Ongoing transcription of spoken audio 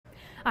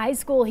A high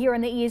school here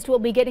in the East will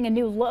be getting a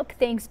new look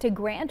thanks to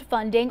grant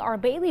funding. Our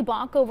Bailey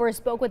Bockover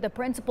spoke with the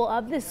principal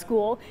of this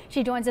school.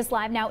 She joins us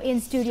live now in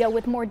studio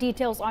with more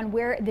details on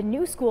where the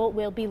new school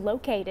will be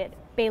located.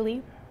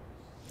 Bailey?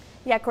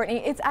 Yeah, Courtney,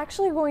 it's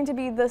actually going to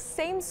be the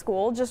same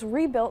school, just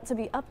rebuilt to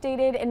be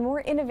updated and more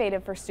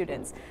innovative for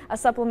students. A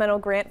supplemental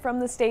grant from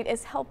the state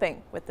is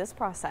helping with this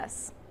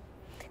process.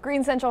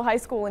 Greene Central High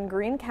School in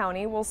Greene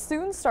County will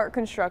soon start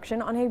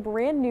construction on a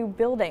brand new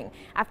building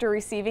after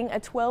receiving a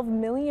 $12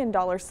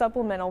 million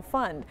supplemental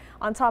fund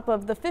on top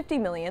of the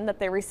 $50 million that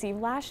they received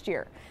last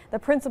year. The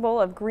principal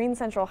of Greene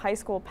Central High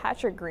School,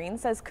 Patrick Greene,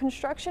 says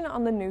construction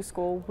on the new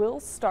school will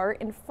start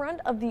in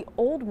front of the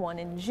old one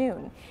in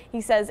June.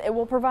 He says it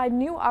will provide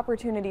new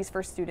opportunities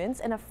for students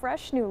and a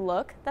fresh new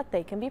look that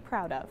they can be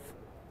proud of.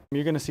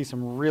 You're going to see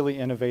some really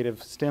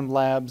innovative STEM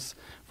labs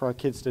for our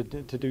kids to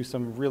do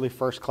some really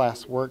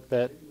first-class work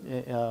that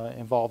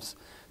involves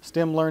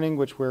STEM learning,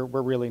 which we're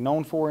really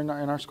known for in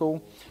our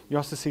school. You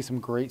also see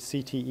some great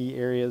CTE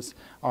areas.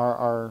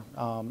 Our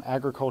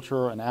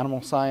agriculture and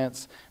animal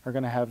science are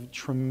going to have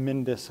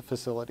tremendous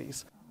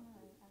facilities.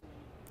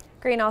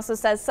 Greene also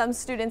says some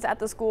students at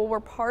the school were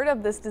part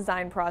of this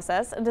design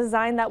process, a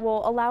design that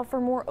will allow for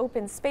more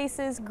open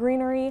spaces,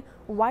 greenery,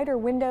 wider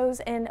windows,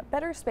 and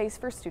better space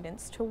for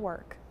students to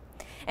work.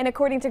 And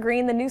according to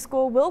Greene, the new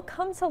school will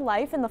come to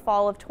life in the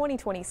fall of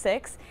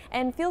 2026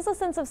 and feels a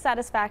sense of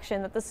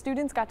satisfaction that the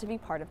students got to be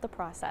part of the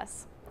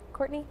process.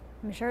 Courtney?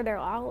 I'm sure they're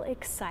all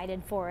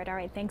excited for it. All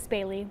right, thanks,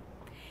 Bailey.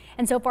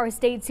 And so far,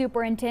 State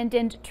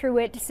Superintendent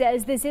Truitt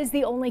says this is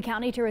the only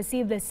county to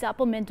receive the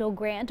supplemental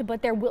grant,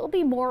 but there will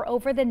be more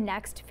over the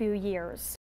next few years.